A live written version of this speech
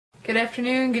Good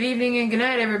afternoon, good evening, and good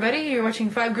night, everybody. You're watching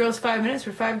 5 Girls, 5 Minutes,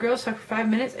 where 5 girls talk for 5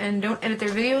 minutes and don't edit their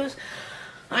videos.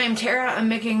 I am Tara. I'm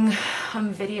making a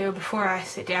video before I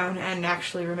sit down and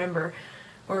actually remember,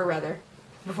 or rather,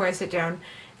 before I sit down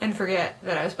and forget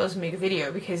that I was supposed to make a video,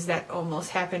 because that almost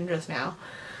happened just now.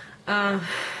 I'm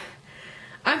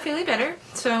feeling better,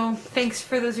 so thanks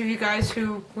for those of you guys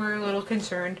who were a little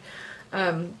concerned.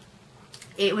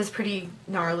 It was pretty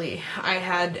gnarly. I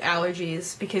had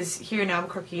allergies because here in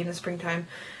Albuquerque in the springtime,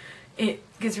 it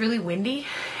gets really windy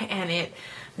and it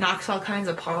knocks all kinds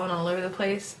of pollen all over the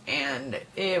place, and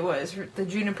the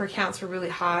juniper counts were really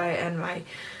high, and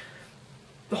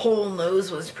the whole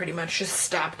nose was pretty much just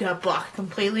stopped up, blocked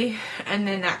completely, and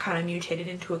then that kind of mutated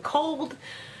into a cold,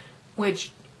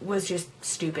 which was just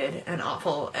stupid and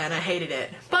awful, and I hated it.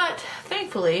 But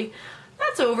thankfully,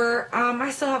 that's over.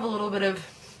 I still have a little bit of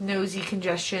nosy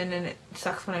congestion, and it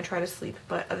sucks when I try to sleep,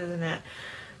 but other than that,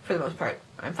 for the most part,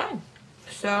 I'm fine.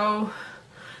 So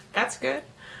that's good.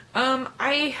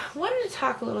 I wanted to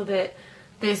talk a little bit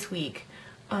this week.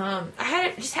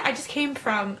 I just came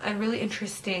from a really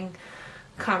interesting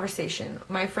conversation.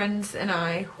 My friends and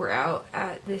I were out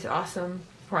at this awesome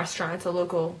restaurant. It's a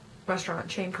local restaurant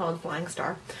chain called Flying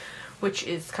Star, which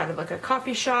is kind of like a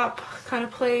coffee shop kind of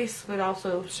place, but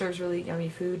also serves really yummy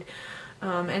food.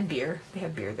 And beer. They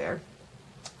have beer there.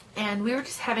 And we were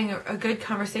just having a good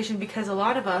conversation, because a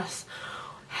lot of us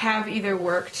have either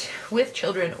worked with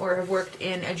children or have worked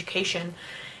in education,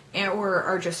 or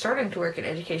are just starting to work in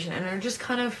education, and are just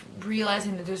kind of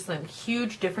realizing that there's some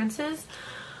huge differences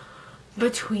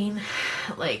between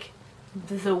like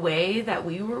the way that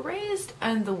we were raised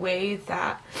and the way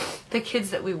that the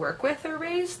kids that we work with are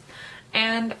raised.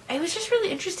 And it was just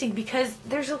really interesting, because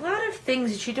there's a lot of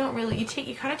things that you don't really,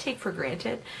 you kind of take for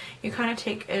granted. You kind of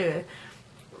take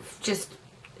just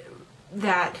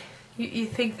that you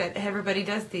think that everybody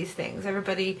does these things.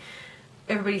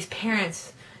 Everybody's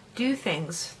parents do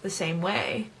things the same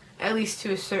way, at least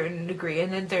to a certain degree.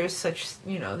 And then there's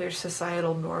there's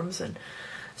societal norms and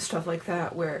stuff like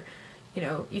that where,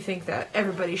 you think that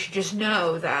everybody should just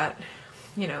know that,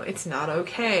 it's not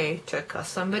okay to cuss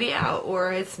somebody out,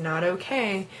 or it's not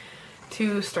okay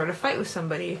to start a fight with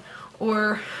somebody,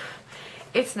 or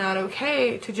it's not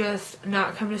okay to just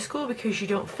not come to school because you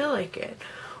don't feel like it,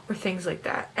 or things like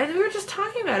that. And we were just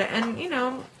talking about it, and,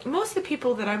 most of the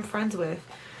people that I'm friends with,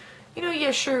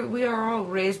 yeah, sure, we are all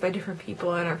raised by different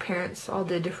people, and our parents all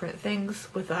did different things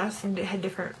with us, and had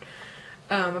different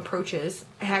approaches.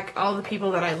 Heck, all the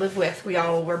people that I live with, we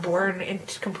all were born in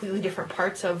completely different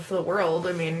parts of the world.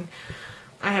 I mean,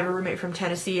 I have a roommate from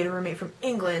Tennessee and a roommate from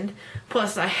England,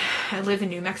 plus I live in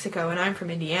New Mexico and I'm from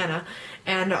Indiana,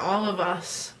 and all of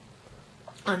us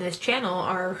on this channel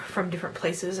are from different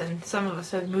places, and some of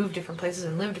us have moved different places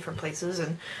and lived different places,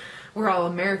 and we're all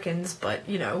Americans, but,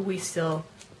 we still,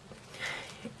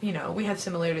 we have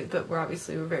similarities, but we're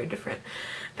very different.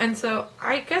 And so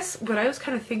I guess what I was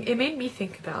kind of thinking, it made me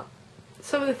think about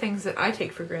some of the things that I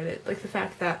take for granted, like the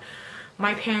fact that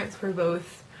my parents were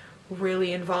both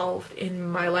really involved in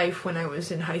my life when I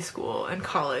was in high school and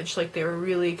college. Like, they were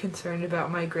really concerned about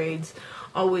my grades,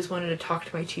 always wanted to talk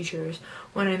to my teachers,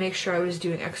 wanted to make sure I was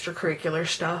doing extracurricular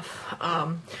stuff,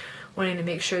 wanting to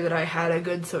make sure that I had a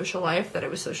good social life, that I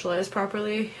was socialized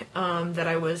properly, that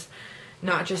I was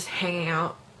not just hanging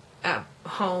out at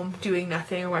home doing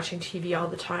nothing or watching TV all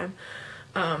the time.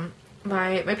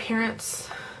 My parents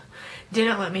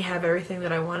didn't let me have everything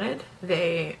that I wanted.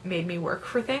 They made me work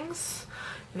for things.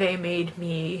 They made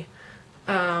me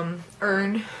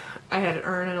earn. I had to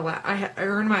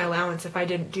earn my allowance. If I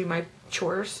didn't do my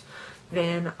chores,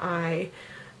 then I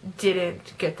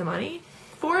didn't get the money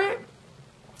for it,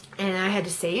 and I had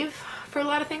to save for a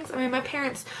lot of things. I mean, my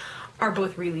parents are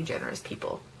both really generous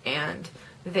people, and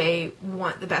they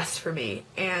want the best for me.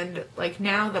 And like,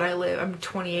 now that I'm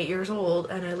 28 years old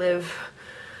and I live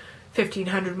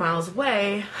 1,500 miles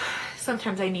away,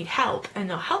 sometimes I need help and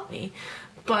they'll help me.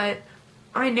 But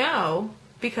I know,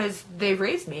 because they've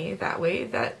raised me that way,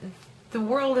 that the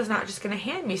world is not just going to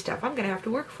hand me stuff. I'm going to have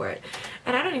to work for it.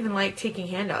 And I don't even like taking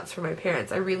handouts from my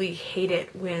parents. I really hate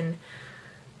it when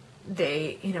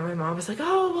my mom was like,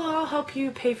 oh, well, I'll help you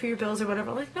pay for your bills or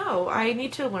whatever. I'm like, no, I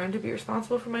need to learn to be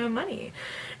responsible for my own money.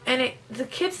 And the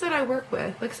kids that I work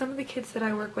with, like some of the kids that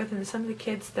I work with and some of the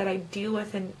kids that I deal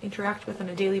with and interact with on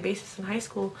a daily basis in high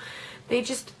school, they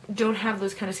just don't have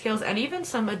those kind of skills. And even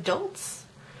some adults,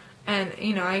 and,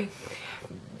 I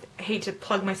hate to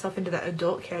plug myself into that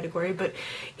adult category, but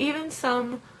even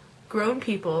some grown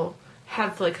people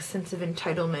have like a sense of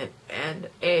entitlement and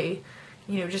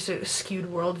just a skewed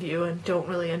worldview and don't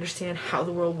really understand how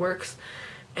the world works.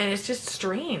 And it's just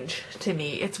strange to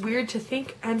me. It's weird to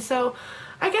think. And so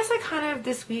I guess I kind of,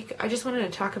 this week, I just wanted to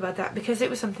talk about that because it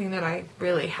was something that I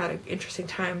really had an interesting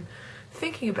time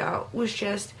thinking about, was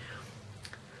just,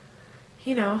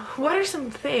 you know, what are some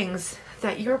things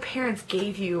that your parents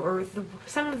gave you, or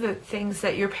some of the things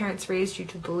that your parents raised you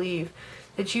to believe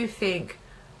that you think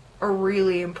are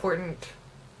really important,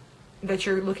 that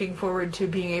you're looking forward to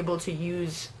being able to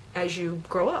use as you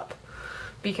grow up?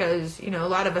 Because, you know, a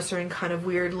lot of us are in kind of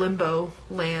weird limbo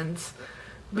lands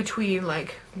between,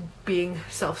 like, being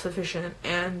self-sufficient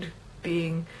and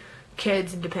being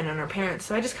kids and dependent on our parents.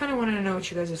 So I just kind of wanted to know what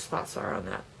you guys' thoughts are on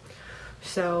that.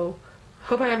 So,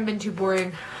 hope I haven't been too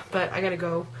boring, but I gotta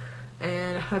go.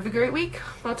 And have a great week.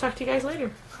 I'll talk to you guys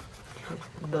later.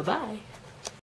 Bye-bye.